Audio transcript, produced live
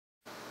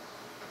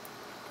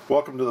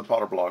Welcome to the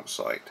Potter Blog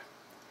site.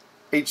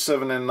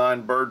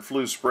 H7N9 bird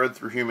flu spread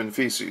through human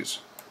feces.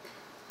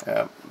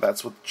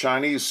 That's what the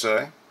Chinese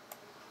say,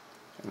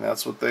 and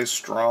that's what they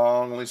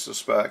strongly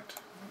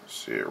suspect.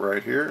 See it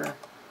right here.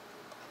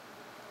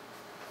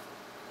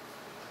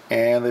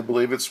 And they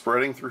believe it's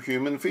spreading through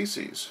human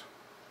feces.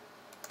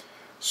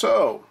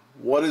 So,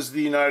 what is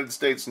the United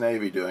States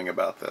Navy doing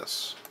about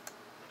this?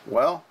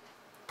 Well,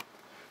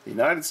 the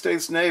United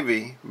States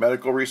Navy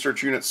Medical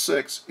Research Unit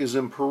 6 is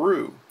in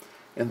Peru,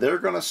 and they're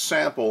going to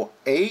sample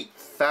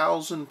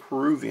 8,000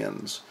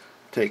 Peruvians,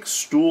 take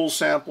stool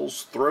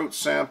samples, throat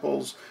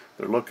samples.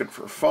 They're looking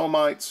for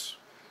fomites,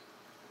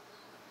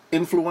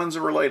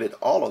 influenza related,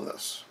 all of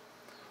this.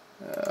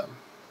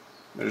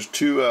 There's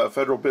two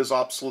federal biz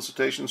op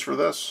solicitations for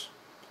this.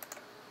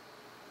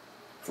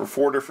 For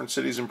 4 different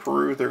cities in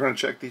Peru. They're going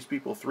to check these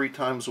people 3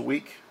 times a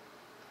week.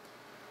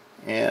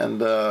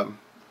 And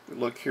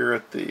look here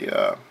at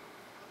the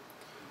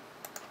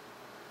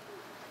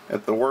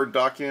Word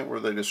document where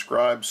they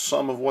describe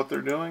some of what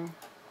they're doing.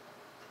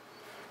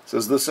 It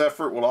says this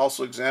effort will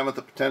also examine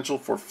the potential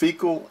for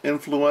fecal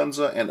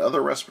influenza and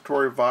other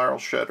respiratory viral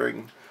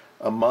shedding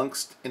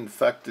amongst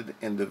infected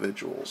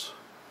individuals.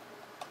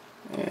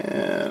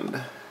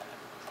 And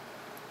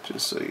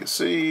just so you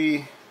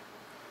see,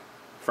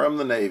 from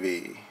the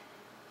Navy.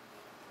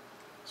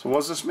 So what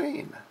does this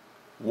mean?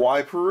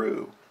 Why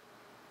Peru?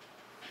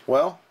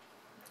 Well,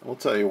 we'll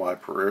tell you why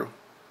Peru.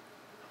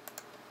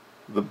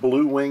 The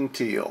Blue Wing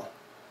Teal.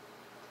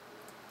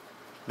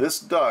 This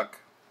duck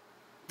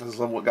has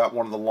got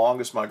one of the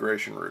longest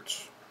migration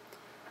routes.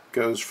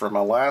 Goes from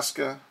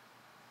Alaska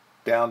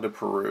down to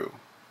Peru.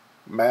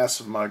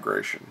 Massive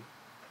migration.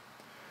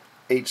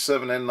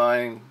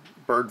 H7N9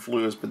 bird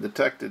flu has been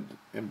detected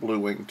in blue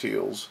wing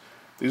teals.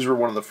 These were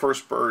one of the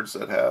first birds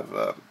that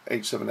have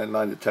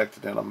H7N9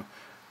 detected in them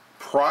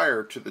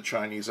prior to the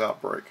Chinese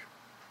outbreak.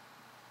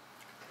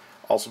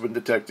 Also been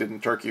detected in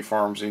turkey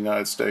farms in the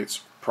United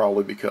States,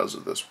 probably because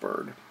of this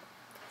bird.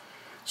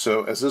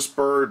 So as this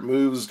bird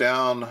moves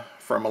down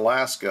from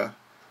Alaska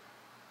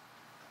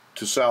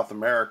to South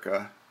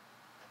America,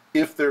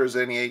 if there is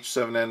any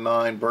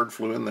H7N9 bird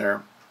flu in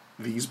there,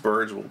 these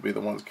birds will be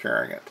the ones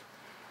carrying it.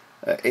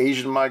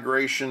 Asian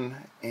migration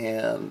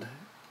and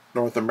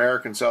North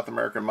American, South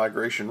American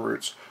migration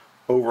routes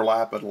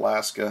overlap at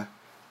Alaska.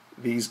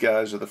 These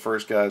guys are the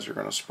first guys who are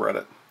going to spread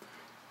it.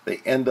 They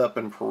end up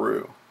in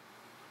Peru.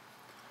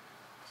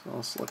 So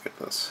let's look at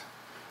this.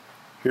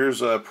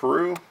 Here's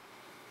Peru,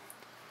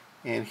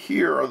 and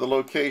here are the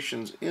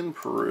locations in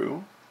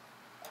Peru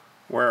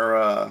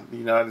where the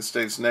United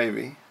States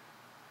Navy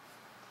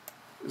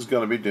is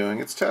going to be doing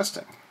its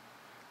testing.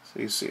 So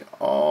you see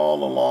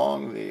all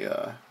along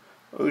the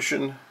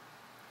ocean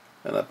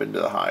and up into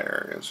the high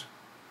areas.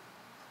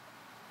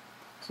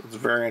 So it's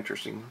very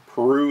interesting.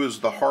 Peru is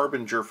the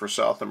harbinger for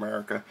South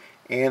America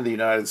and the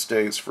United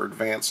States for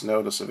advance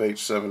notice of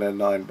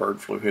H7N9 bird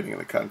flu hitting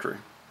the country.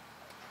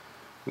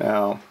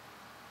 Now,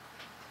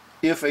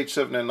 if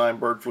H7N9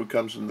 bird flu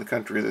comes into the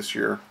country this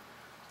year,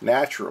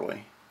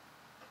 naturally,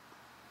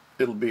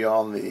 it'll be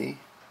on the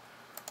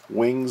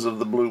wings of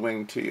the blue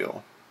wing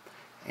teal.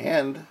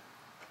 And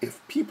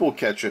if people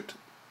catch it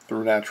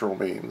through natural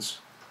means,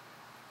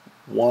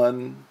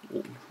 the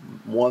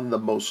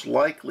most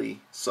likely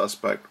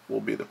suspect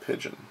will be the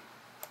pigeon.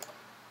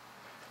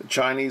 The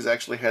Chinese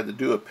actually had to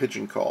do a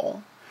pigeon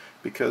call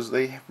because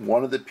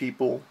one of the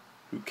people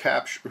who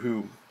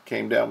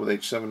came down with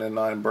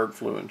H7N9 bird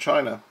flu in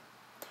China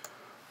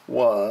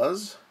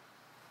was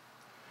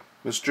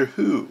Mr.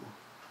 Hu.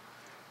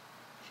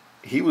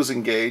 He was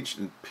engaged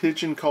in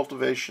pigeon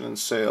cultivation and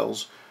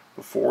sales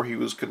before he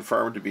was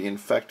confirmed to be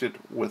infected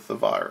with the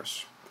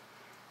virus.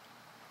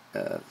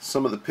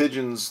 Some of the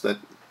pigeons that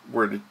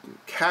were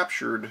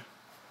captured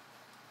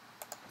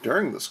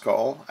during this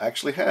call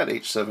actually had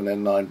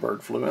H7N9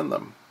 bird flu in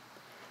them.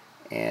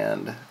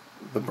 And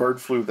the bird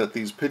flu that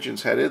these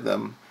pigeons had in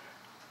them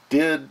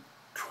did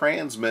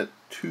transmit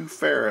 2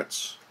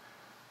 ferrets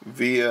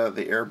via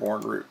the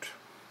airborne route.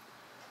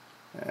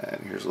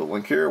 And here's a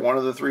link here. One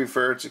of the 3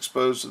 ferrets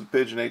exposed to the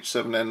pigeon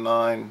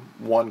H7N9,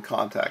 one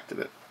contacted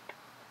it.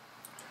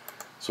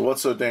 So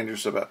what's so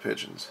dangerous about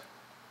pigeons?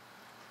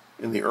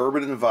 In the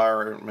urban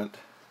environment,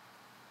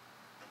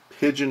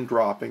 pigeon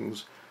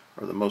droppings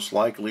are the most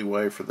likely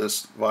way for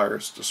this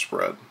virus to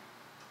spread.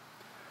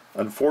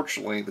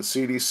 Unfortunately, the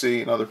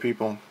CDC and other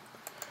people,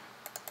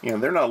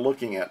 they're not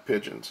looking at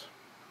pigeons,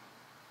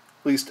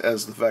 at least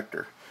as the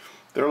vector.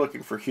 They're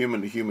looking for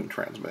human-to-human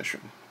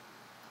transmission.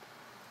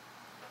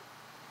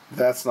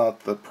 That's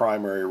not the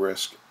primary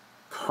risk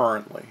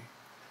currently.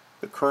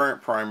 The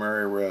current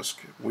primary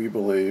risk, we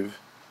believe,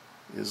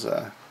 is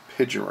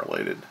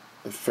pigeon-related.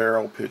 The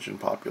feral pigeon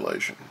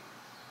population.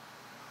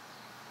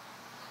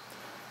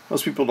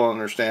 Most people don't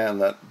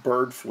understand that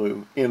bird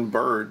flu in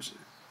birds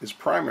is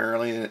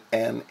primarily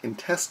an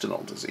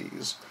intestinal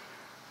disease.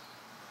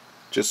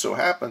 Just so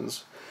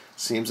happens,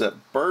 seems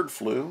that bird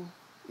flu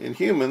in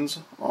humans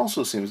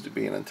also seems to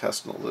be an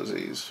intestinal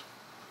disease.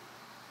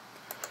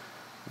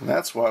 And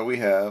that's why we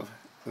have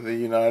the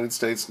United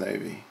States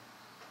Navy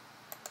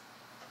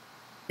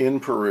in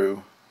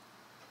Peru,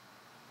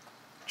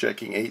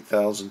 checking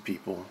 8,000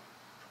 people.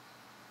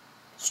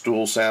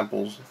 Stool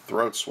samples,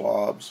 throat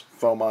swabs,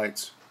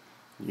 fomites,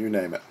 you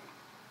name it.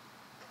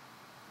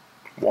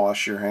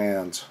 Wash your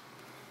hands.